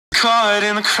Caught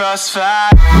in the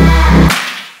crossfire.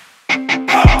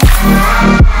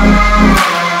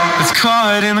 It's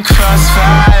caught in the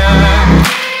crossfire.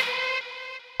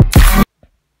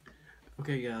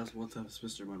 Okay guys, what's up? It's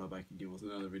Mr. Moto back again with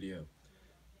another video.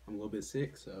 I'm a little bit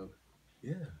sick, so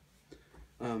yeah.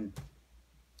 If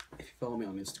you follow me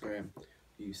on Instagram,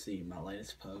 you see my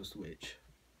latest post, which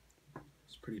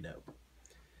is pretty dope.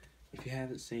 If you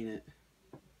haven't seen it,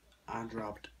 I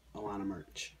dropped a line of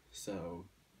merch. So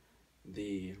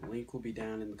the link will be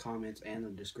down in the comments and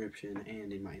the description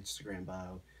and in my Instagram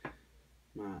bio.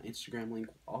 My Instagram link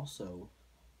will also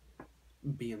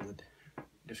be in the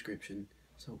description.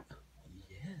 So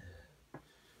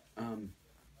yeah.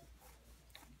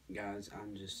 Guys,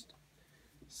 I'm just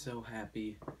so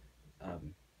happy.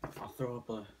 I'll throw up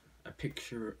a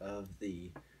picture of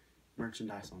the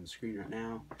merchandise on the screen right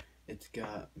now. It's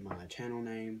got my channel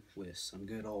name with some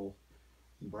good old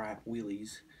bright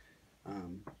wheelies.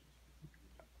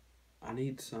 I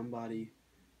need somebody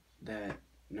that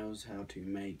knows how to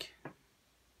make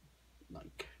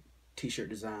like t-shirt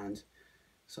designs,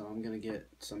 so I'm gonna get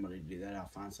somebody to do that. I'll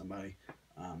find somebody.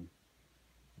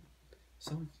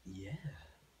 So yeah.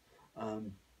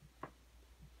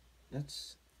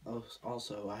 That's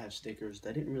also, I have stickers.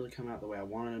 They didn't really come out the way I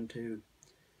wanted them to.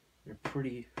 They're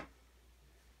pretty,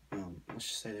 let's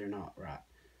just say they're not right.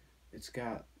 It's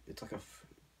like a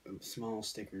small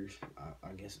stickers.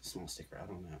 I guess it's a small sticker, I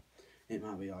don't know. It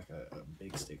might be like a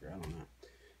big sticker, I don't know.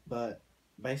 But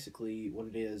basically what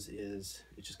it is it's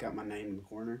just got my name in the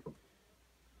corner.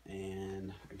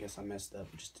 And I guess I messed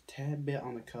up just a tad bit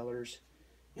on the colors.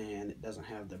 And it doesn't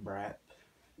have the bright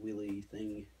wheelie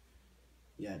thing.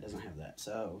 Yeah, it doesn't have that.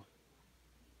 So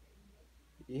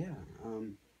yeah,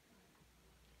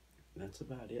 that's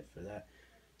about it for that.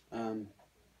 I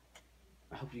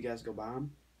hope you guys go buy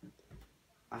them.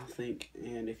 I think,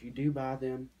 and if you do buy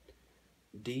them,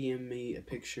 DM me a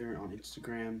picture on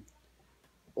Instagram,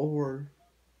 or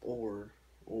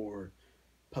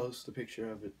post a picture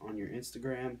of it on your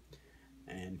Instagram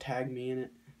and tag me in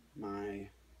it.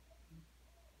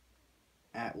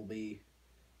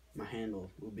 My handle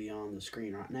will be on the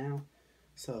screen right now,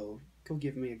 so go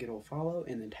give me a good old follow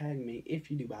and then tag me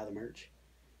if you do buy the merch.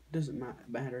 It doesn't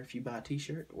matter if you buy a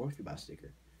t-shirt or if you buy a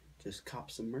sticker. Just cop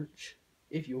some merch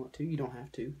if you want to. You don't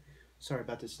have to. Sorry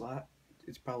about this light.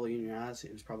 It's probably in your eyes.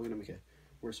 It was probably gonna make a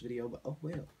worse video, but oh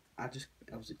well. I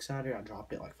was excited. I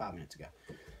dropped it like 5 minutes ago.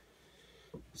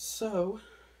 So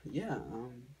yeah,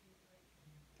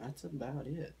 that's about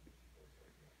it.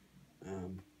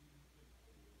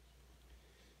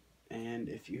 And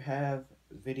if you have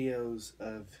videos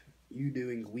of you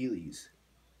doing wheelies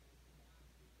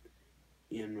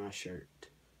in my shirt,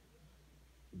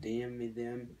 DM me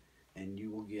them and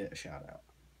you will get a shout out.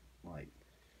 Like,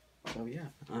 so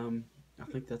yeah, I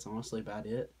think that's honestly about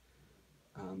it.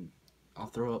 I'll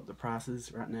throw up the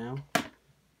prices right now.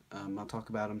 I'll talk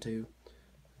about them too.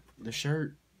 The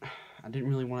shirt, I didn't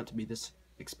really want it to be this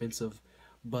expensive,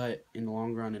 but in the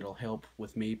long run it'll help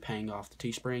with me paying off the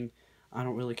Teespring. I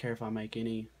don't really care if I make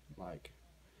any like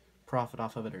profit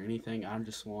off of it or anything. I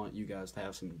just want you guys to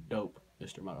have some dope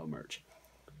Mr. Moto merch.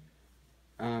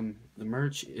 The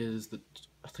merch is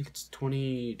I think it's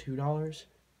 $22.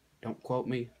 Don't quote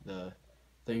me. The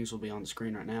things will be on the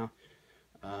screen right now.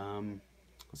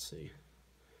 Let's see,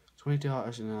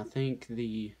 $22, and I think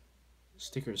the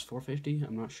sticker is $4.50.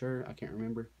 I'm not sure. I can't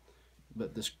remember.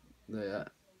 But the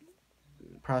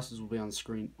prices will be on the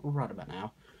screen right about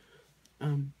now.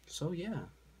 So yeah,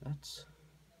 that's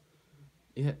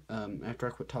it. After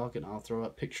I quit talking, I'll throw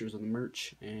up pictures of the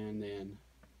merch and then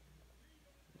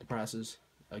the prices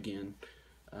again,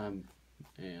 and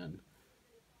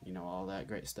you know, all that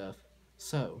great stuff.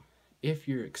 So if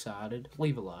you're excited,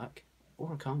 leave a like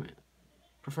or a comment,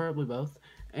 preferably both,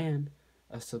 and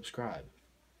a subscribe.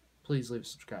 Please leave a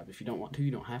subscribe. If you don't want to,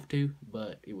 you don't have to,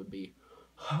 but it would be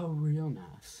real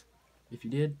nice if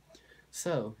you did.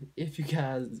 So, if you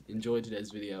guys enjoyed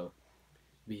today's video,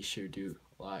 be sure to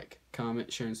like,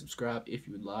 comment, share, and subscribe if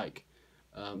you would like.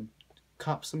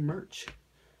 Cop some merch.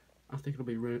 I think it'll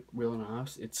be real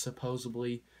nice. It's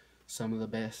supposedly some of the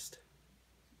best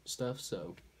stuff,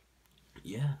 so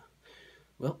yeah.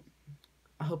 Well,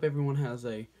 I hope everyone has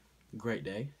a great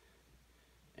day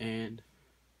and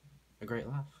a great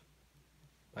life.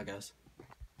 Bye, guys.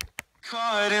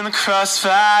 Caught in the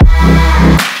crossfire.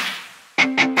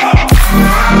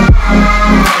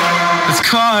 It's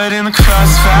caught in the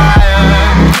crossfire.